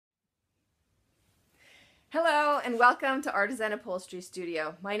Hello and welcome to Artisan Upholstery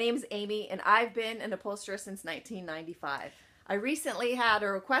Studio. My name's Amy and I've been an upholsterer since 1995. I recently had a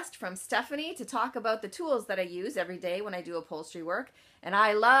request from Stephanie to talk about the tools that I use every day when I do upholstery work, and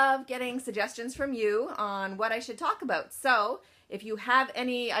I love getting suggestions from you on what I should talk about. So if you have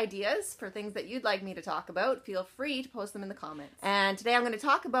any ideas for things that you'd like me to talk about, feel free to post them in the comments. And today I'm going to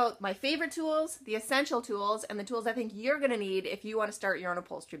talk about my favorite tools, the essential tools, and the tools I think you're going to need if you want to start your own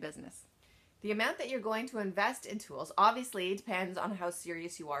upholstery business. The amount that you're going to invest in tools obviously depends on how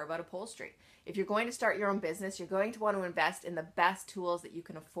serious you are about upholstery. If you're going to start your own business, you're going to want to invest in the best tools that you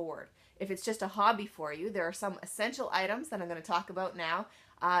can afford. If it's just a hobby for you, there are some essential items that I'm going to talk about now,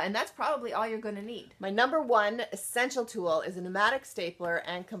 and that's probably all you're going to need. My number one essential tool is a pneumatic stapler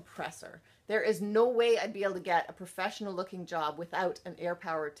and compressor. There is no way I'd be able to get a professional looking job without an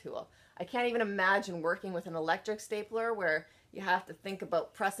air-powered tool. I can't even imagine working with an electric stapler where you have to think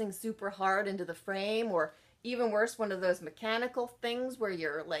about pressing super hard into the frame, or even worse, one of those mechanical things where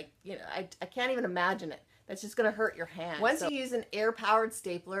you're like, I can't even imagine it. That's just going to hurt your hand. Once you use an air-powered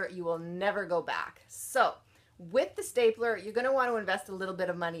stapler, you will never go back. So with the stapler, you're going to want to invest a little bit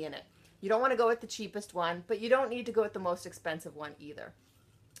of money in it. You don't want to go with the cheapest one, but you don't need to go with the most expensive one either.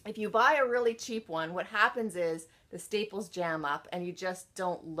 If you buy a really cheap one, what happens is the staples jam up and you just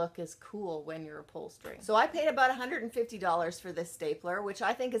don't look as cool when you're upholstering. So I paid about $150 for this stapler, which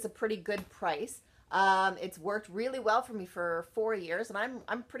I think is a pretty good price. It's worked really well for me for 4 years, and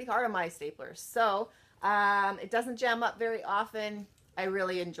I'm pretty hard on my staplers. So it doesn't jam up very often. I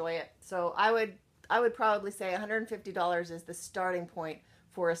really enjoy it. So I would probably say $150 is the starting point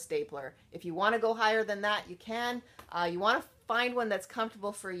for a stapler. If you want to go higher than that, you can. You want to find one that's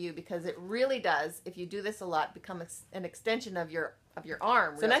comfortable for you, because it really does, if you do this a lot, become an extension of your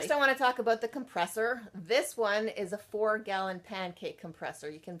arm, really. So next I want to talk about the compressor. This one is a 4-gallon pancake compressor.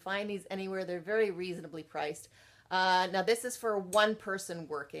 You can find these anywhere. They're very reasonably priced. Now this is for one person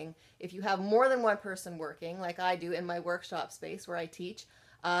working. If you have more than one person working, like I do in my workshop space where I teach,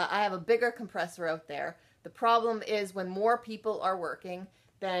 I have a bigger compressor out there. The problem is when more people are working,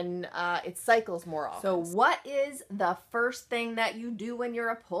 then it cycles more often. So what is the first thing that you do when you're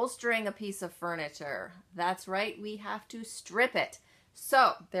upholstering a piece of furniture? That's right, we have to strip it.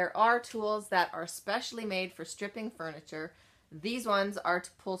 So there are tools that are specially made for stripping furniture. These ones are to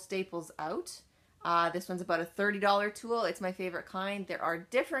pull staples out. This one's about a $30 tool. It's my favorite kind. There are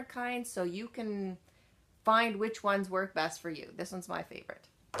different kinds, so you can find which ones work best for you. This one's my favorite.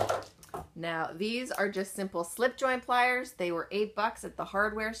 Now, these are just simple slip joint pliers. They were $8 at the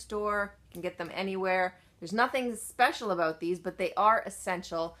hardware store. You can get them anywhere. There's nothing special about these, but they are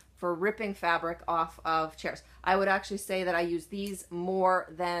essential for ripping fabric off of chairs. I would actually say that I use these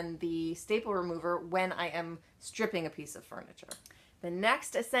more than the staple remover when I am stripping a piece of furniture. The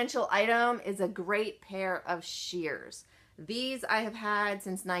next essential item is a great pair of shears. These I have had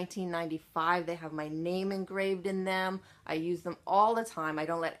since 1995. They have my name engraved in them. I use them all the time. I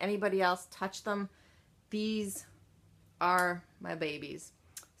don't let anybody else touch them. These are my babies.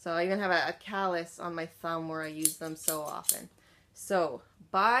 So I even have a callus on my thumb where I use them so often. So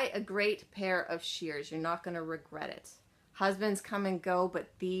buy a great pair of shears. You're not going to regret it. Husbands come and go, but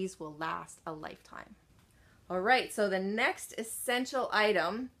these will last a lifetime. All right, so the next essential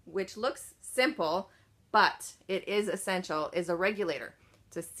item, which looks simple, but it is essential, is a regulator.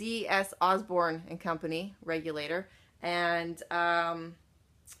 It's a C.S. Osborne and Company regulator, and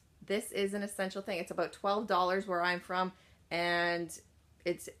this is an essential thing. It's about $12 where I'm from, and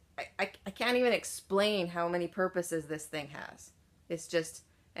I can't even explain how many purposes this thing has. It's just,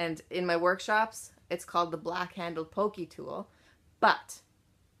 and in my workshops, it's called the black-handled pokey tool, but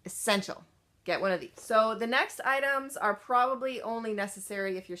essential. Get one of these. So the next items are probably only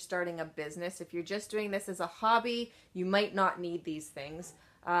necessary if you're starting a business. If you're just doing this as a hobby, you might not need these things.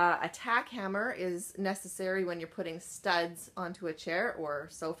 A tack hammer is necessary when you're putting studs onto a chair or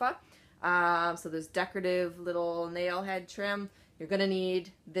sofa. So there's decorative little nail head trim. You're going to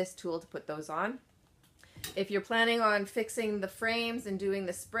need this tool to put those on. If you're planning on fixing the frames and doing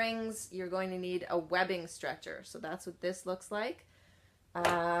the springs, you're going to need a webbing stretcher. So that's what this looks like.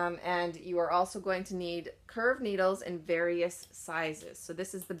 And you are also going to need curved needles in various sizes. So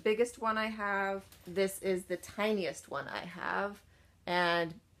this is the biggest one I have. This is the tiniest one I have.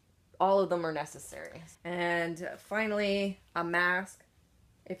 And all of them are necessary. And finally, a mask.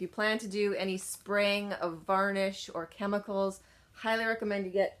 If you plan to do any spraying of varnish or chemicals, highly recommend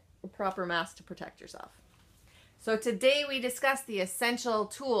you get a proper mask to protect yourself. So today we discussed the essential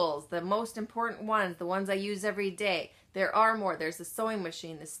tools, the most important ones, the ones I use every day. There are more. There's the sewing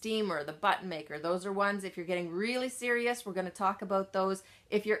machine, the steamer, the button maker. Those are ones, if you're getting really serious, we're going to talk about those.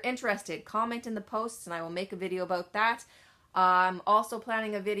 If you're interested, comment in the posts and I will make a video about that. I'm also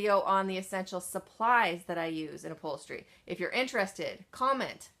planning a video on the essential supplies that I use in upholstery. If you're interested,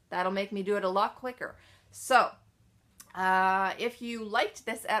 comment. That'll make me do it a lot quicker. So, if you liked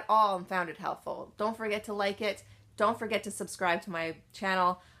this at all and found it helpful, don't forget to like it. Don't forget to subscribe to my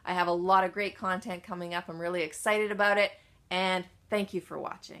channel. I have a lot of great content coming up. I'm really excited about it. And thank you for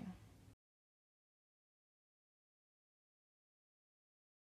watching.